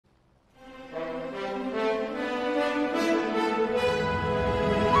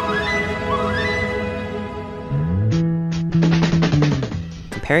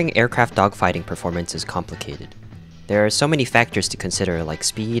Comparing aircraft dogfighting performance is complicated. There are so many factors to consider like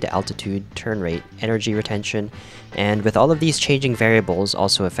speed, altitude, turn rate, energy retention, and with all of these changing variables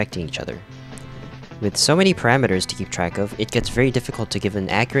also affecting each other. With so many parameters to keep track of, it gets very difficult to give an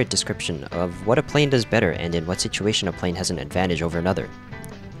accurate description of what a plane does better and in what situation a plane has an advantage over another.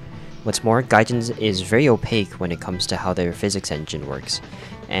 What's more, Gaijin is very opaque when it comes to how their physics engine works,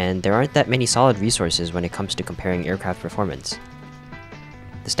 and there aren't that many solid resources when it comes to comparing aircraft performance.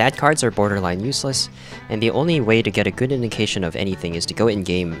 The stat cards are borderline useless, and the only way to get a good indication of anything is to go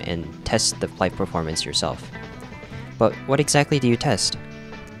in-game and test the flight performance yourself. But what exactly do you test?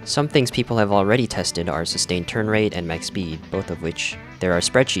 Some things people have already tested are sustained turn rate and max speed, both of which there are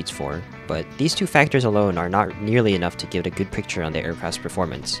spreadsheets for, but these two factors alone are not nearly enough to give a good picture on the aircraft's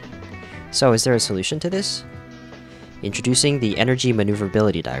performance. So is there a solution to this? Introducing the Energy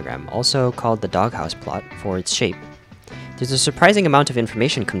Maneuverability Diagram, also called the doghouse plot for its shape. There's a surprising amount of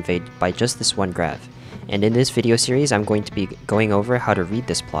information conveyed by just this one graph, and in this video series I'm going to be going over how to read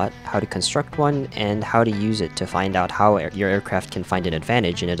this plot, how to construct one, and how to use it to find out how your aircraft can find an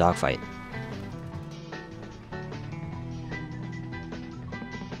advantage in a dogfight.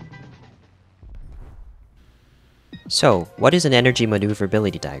 So, what is an energy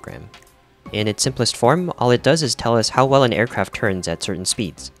maneuverability diagram? In its simplest form, all it does is tell us how well an aircraft turns at certain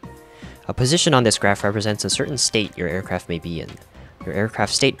speeds. A position on this graph represents a certain state your aircraft may be in, your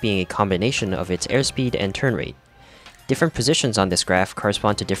aircraft state being a combination of its airspeed and turn rate. Different positions on this graph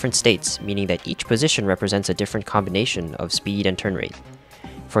correspond to different states, meaning that each position represents a different combination of speed and turn rate.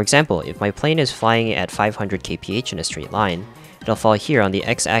 For example, if my plane is flying at 500 kph in a straight line, it'll fall here on the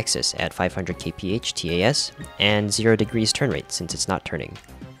x-axis at 500 kph TAS and 0 degrees turn rate since it's not turning.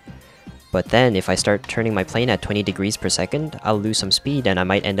 But then, if I start turning my plane at 20 degrees per second, I'll lose some speed and I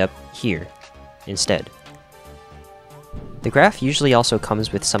might end up here instead. The graph usually also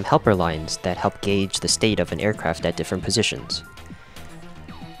comes with some helper lines that help gauge the state of an aircraft at different positions.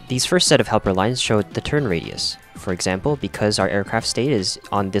 These first set of helper lines show the turn radius. For example, because our aircraft state is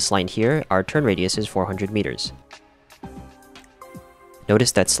on this line here, our turn radius is 400 meters.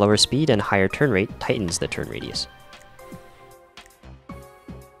 Notice that slower speed and higher turn rate tightens the turn radius.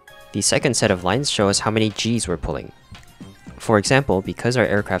 The second set of lines show us how many Gs we're pulling. For example, because our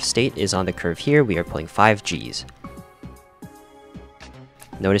aircraft state is on the curve here, we are pulling 5 Gs.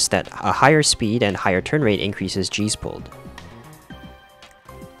 Notice that a higher speed and higher turn rate increases Gs pulled.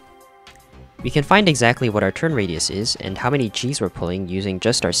 We can find exactly what our turn radius is and how many Gs we're pulling using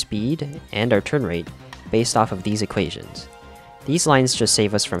just our speed and our turn rate based off of these equations. These lines just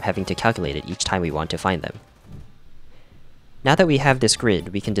save us from having to calculate it each time we want to find them. Now that we have this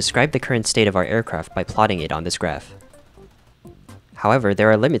grid, we can describe the current state of our aircraft by plotting it on this graph. However, there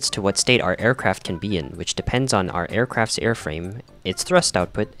are limits to what state our aircraft can be in, which depends on our aircraft's airframe, its thrust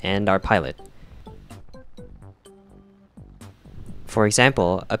output, and our pilot. For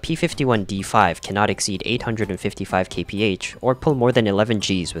example, a Pt.1 D5 cannot exceed 855 kph or pull more than 11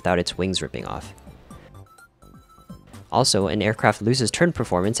 Gs without its wings ripping off. Also, an aircraft loses turn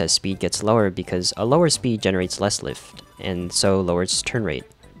performance as speed gets lower because a lower speed generates less lift, and so lowers turn rate.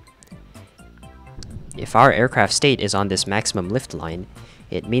 If our aircraft state is on this maximum lift line,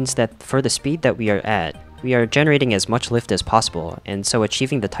 it means that for the speed that we are at, we are generating as much lift as possible, and so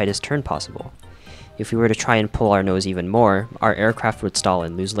achieving the tightest turn possible. If we were to try and pull our nose even more, our aircraft would stall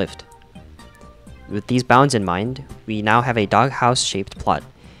and lose lift. With these bounds in mind, we now have a doghouse-shaped plot,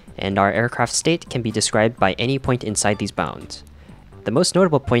 and our aircraft state can be described by any point inside these bounds. The most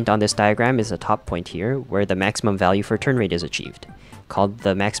notable point on this diagram is the top point here, where the maximum value for turn rate is achieved, called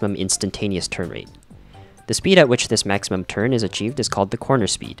the maximum instantaneous turn rate. The speed at which this maximum turn is achieved is called the corner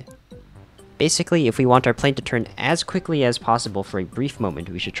speed. Basically, if we want our plane to turn as quickly as possible for a brief moment,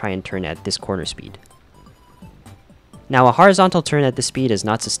 we should try and turn at this corner speed. Now, a horizontal turn at this speed is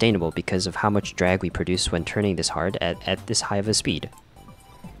not sustainable because of how much drag we produce when turning this hard at this high of a speed.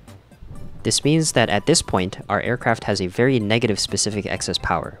 This means that at this point, our aircraft has a very negative specific excess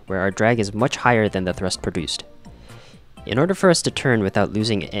power, where our drag is much higher than the thrust produced. In order for us to turn without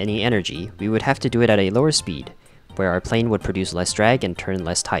losing any energy, we would have to do it at a lower speed, where our plane would produce less drag and turn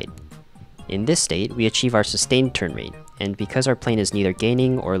less tight. In this state, we achieve our sustained turn rate, and because our plane is neither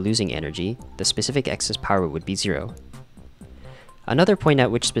gaining or losing energy, the specific excess power would be 0. Another point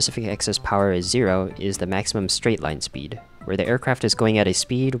at which specific excess power is 0 is the maximum straight line speed, where the aircraft is going at a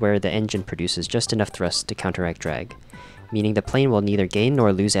speed where the engine produces just enough thrust to counteract drag, meaning the plane will neither gain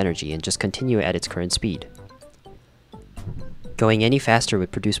nor lose energy and just continue at its current speed. Going any faster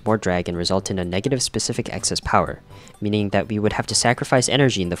would produce more drag and result in a negative specific excess power, meaning that we would have to sacrifice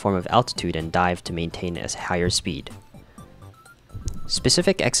energy in the form of altitude and dive to maintain a higher speed.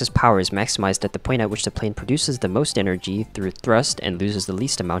 Specific excess power is maximized at the point at which the plane produces the most energy through thrust and loses the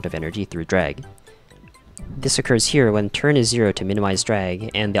least amount of energy through drag. This occurs here when turn is 0 to minimize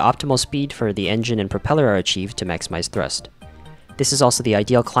drag, and the optimal speed for the engine and propeller are achieved to maximize thrust. This is also the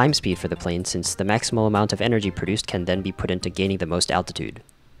ideal climb speed for the plane, since the maximal amount of energy produced can then be put into gaining the most altitude.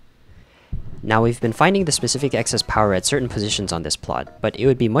 Now, we've been finding the specific excess power at certain positions on this plot, but it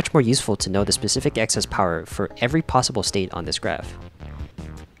would be much more useful to know the specific excess power for every possible state on this graph.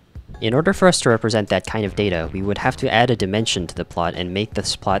 In order for us to represent that kind of data, we would have to add a dimension to the plot and make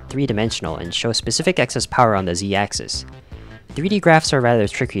this plot three-dimensional and show specific excess power on the z-axis. 3D graphs are rather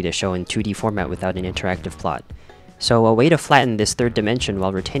tricky to show in 2D format without an interactive plot, so a way to flatten this third dimension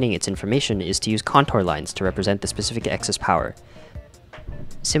while retaining its information is to use contour lines to represent the specific excess power.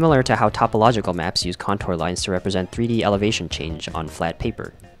 Similar to how topological maps use contour lines to represent 3D elevation change on flat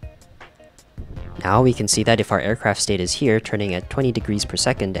paper. Now we can see that if our aircraft state is here, turning at 20 degrees per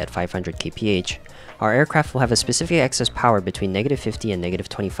second at 500 kph, our aircraft will have a specific excess power between -50 and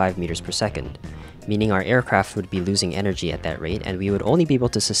 -25 meters per second, meaning our aircraft would be losing energy at that rate, and we would only be able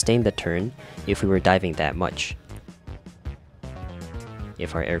to sustain the turn if we were diving that much.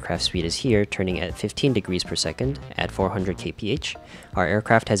 If our aircraft speed is here, turning at 15 degrees per second at 400 kph, our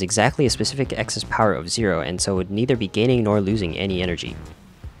aircraft has exactly a specific excess power of 0, and so would neither be gaining nor losing any energy.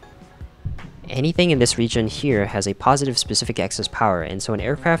 Anything in this region here has a positive specific excess power, and so an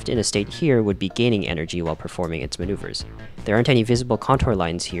aircraft in a state here would be gaining energy while performing its maneuvers. There aren't any visible contour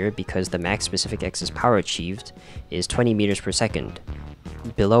lines here because the max specific excess power achieved is 20 meters per second,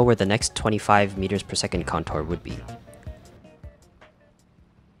 below where the next 25 meters per second contour would be.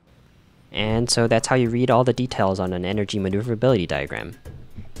 And so that's how you read all the details on an energy maneuverability diagram.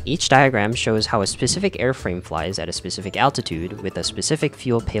 Each diagram shows how a specific airframe flies at a specific altitude with a specific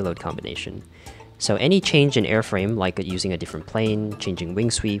fuel payload combination. So any change in airframe, like using a different plane, changing wing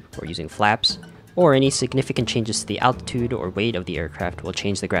sweep, or using flaps, or any significant changes to the altitude or weight of the aircraft will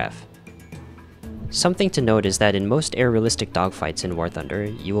change the graph. Something to note is that in most air-realistic dogfights in War Thunder,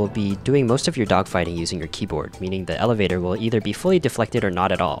 you will be doing most of your dogfighting using your keyboard, meaning the elevator will either be fully deflected or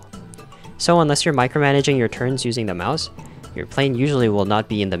not at all. So unless you're micromanaging your turns using the mouse, your plane usually will not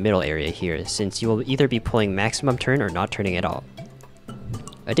be in the middle area here, since you will either be pulling maximum turn or not turning at all.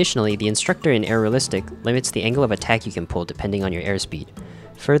 Additionally, the instructor in Air Realistic limits the angle of attack you can pull depending on your airspeed,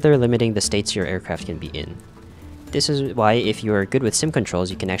 further limiting the states your aircraft can be in. This is why if you are good with sim controls,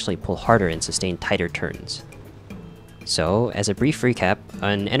 you can actually pull harder and sustain tighter turns. So, as a brief recap,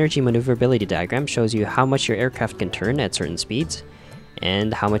 an energy maneuverability diagram shows you how much your aircraft can turn at certain speeds,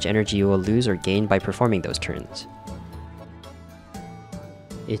 and how much energy you will lose or gain by performing those turns.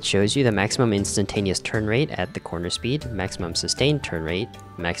 It shows you the maximum instantaneous turn rate at the corner speed, maximum sustained turn rate,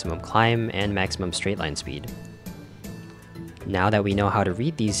 maximum climb, and maximum straight line speed. Now that we know how to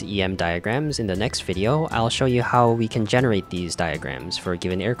read these EM diagrams, in the next video, I'll show you how we can generate these diagrams for a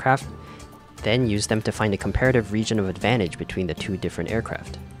given aircraft, then use them to find a comparative region of advantage between the two different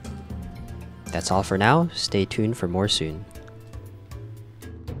aircraft. That's all for now, stay tuned for more soon.